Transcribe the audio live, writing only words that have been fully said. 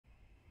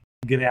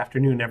Good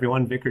afternoon,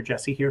 everyone. Vicar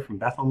Jesse here from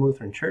Bethel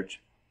Lutheran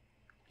Church,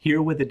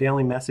 here with a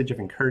daily message of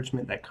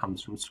encouragement that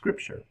comes from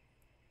Scripture.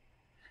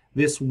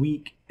 This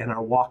week, in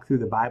our walk through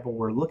the Bible,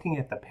 we're looking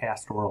at the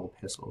pastoral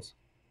epistles,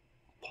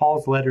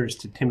 Paul's letters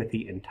to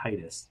Timothy and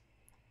Titus.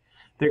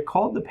 They're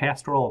called the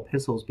pastoral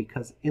epistles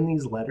because in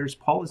these letters,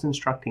 Paul is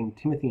instructing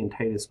Timothy and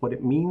Titus what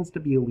it means to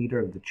be a leader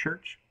of the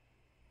church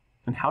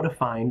and how to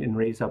find and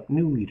raise up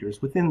new leaders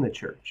within the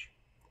church.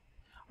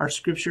 Our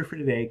scripture for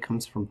today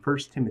comes from 1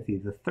 Timothy,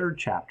 the 3rd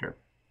chapter,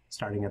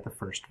 starting at the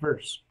 1st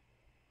verse.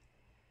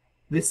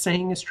 This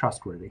saying is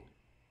trustworthy.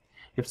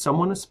 If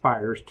someone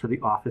aspires to the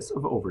office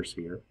of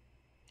overseer,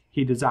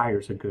 he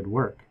desires a good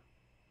work.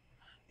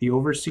 The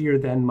overseer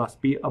then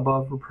must be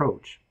above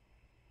reproach,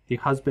 the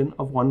husband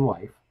of one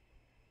wife,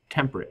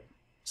 temperate,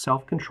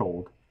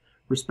 self-controlled,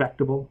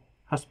 respectable,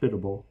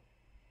 hospitable,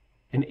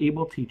 an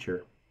able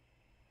teacher,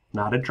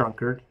 not a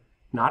drunkard,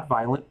 not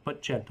violent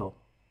but gentle,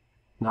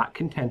 not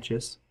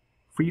contentious,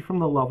 free from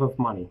the love of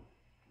money.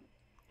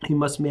 He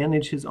must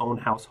manage his own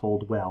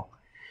household well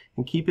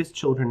and keep his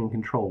children in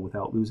control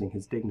without losing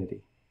his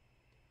dignity.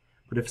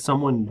 But if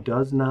someone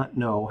does not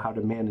know how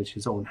to manage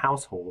his own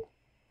household,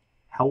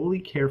 how will he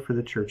care for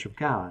the church of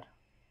God?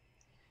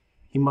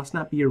 He must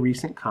not be a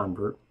recent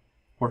convert,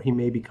 or he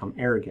may become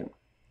arrogant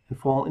and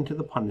fall into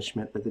the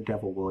punishment that the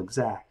devil will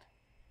exact.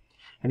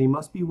 And he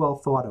must be well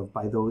thought of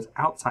by those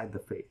outside the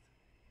faith,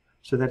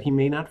 so that he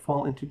may not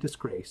fall into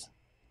disgrace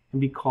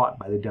and be caught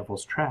by the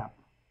devil's trap.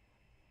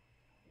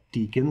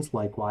 Deacons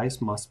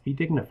likewise must be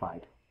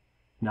dignified,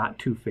 not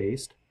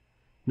two-faced,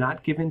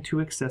 not given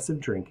to excessive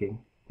drinking,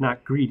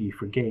 not greedy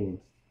for gain,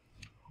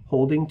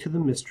 holding to the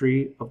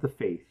mystery of the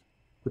faith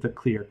with a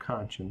clear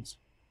conscience.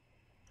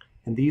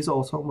 And these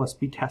also must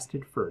be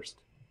tested first,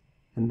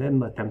 and then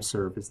let them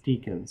serve as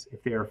deacons,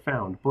 if they are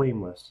found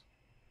blameless.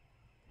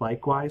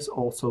 Likewise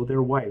also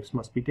their wives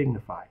must be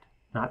dignified,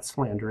 not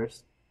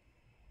slanderous,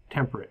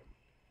 temperate,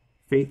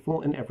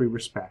 faithful in every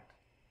respect.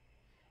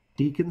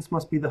 Deacons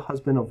must be the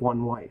husband of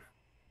one wife,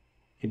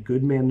 and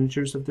good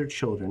managers of their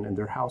children and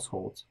their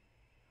households.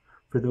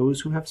 For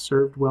those who have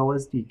served well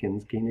as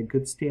deacons gain a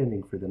good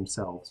standing for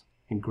themselves,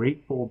 and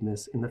great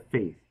boldness in the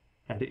faith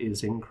that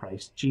is in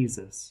Christ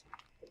Jesus.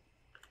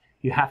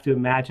 You have to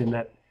imagine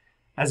that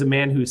as a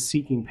man who is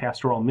seeking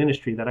pastoral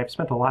ministry, that I've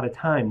spent a lot of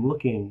time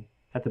looking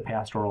at the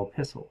pastoral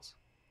epistles,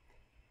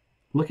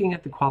 looking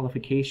at the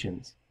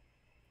qualifications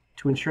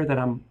to ensure that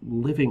I'm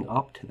living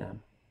up to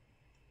them.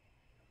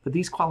 But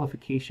these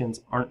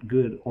qualifications aren't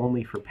good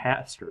only for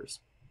pastors.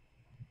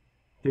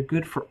 They're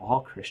good for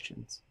all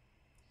Christians.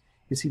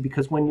 You see,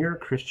 because when you're a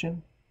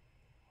Christian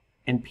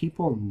and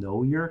people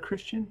know you're a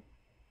Christian,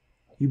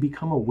 you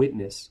become a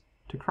witness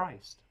to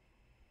Christ.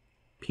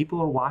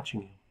 People are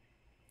watching you.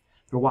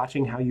 They're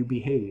watching how you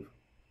behave,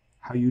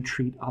 how you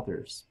treat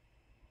others.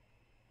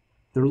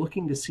 They're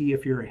looking to see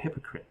if you're a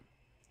hypocrite,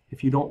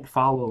 if you don't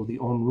follow the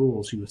own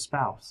rules you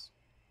espouse.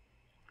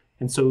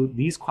 And so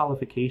these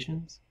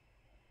qualifications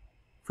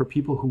for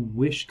people who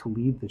wish to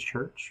lead the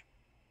church,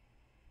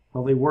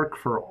 well, they work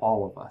for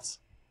all of us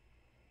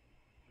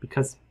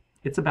because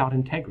it's about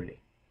integrity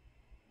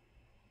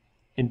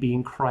and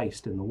being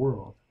Christ in the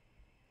world.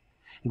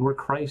 And we're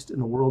Christ in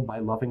the world by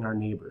loving our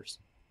neighbors.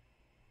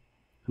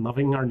 And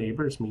loving our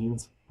neighbors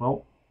means,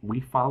 well, we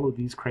follow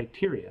these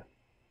criteria.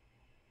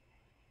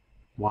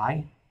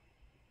 Why?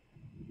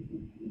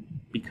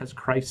 Because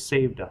Christ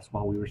saved us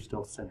while we were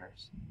still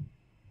sinners.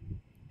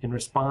 In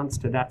response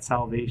to that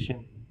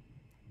salvation,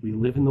 we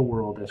live in the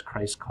world as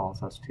Christ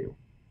calls us to.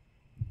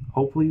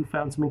 Hopefully you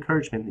found some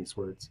encouragement in these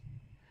words,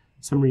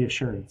 some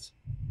reassurance.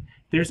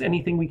 If there's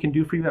anything we can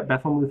do for you at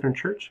Bethel Lutheran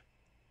Church,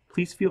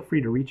 please feel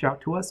free to reach out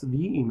to us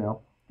via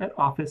email at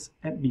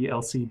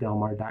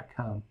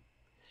office@blcdelmar.com.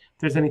 If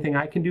there's anything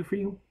I can do for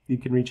you, you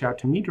can reach out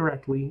to me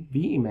directly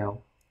via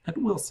email at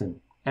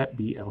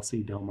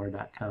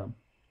wilson@blcdelmar.com.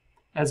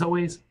 As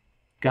always,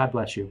 God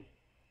bless you.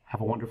 Have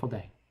a wonderful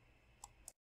day.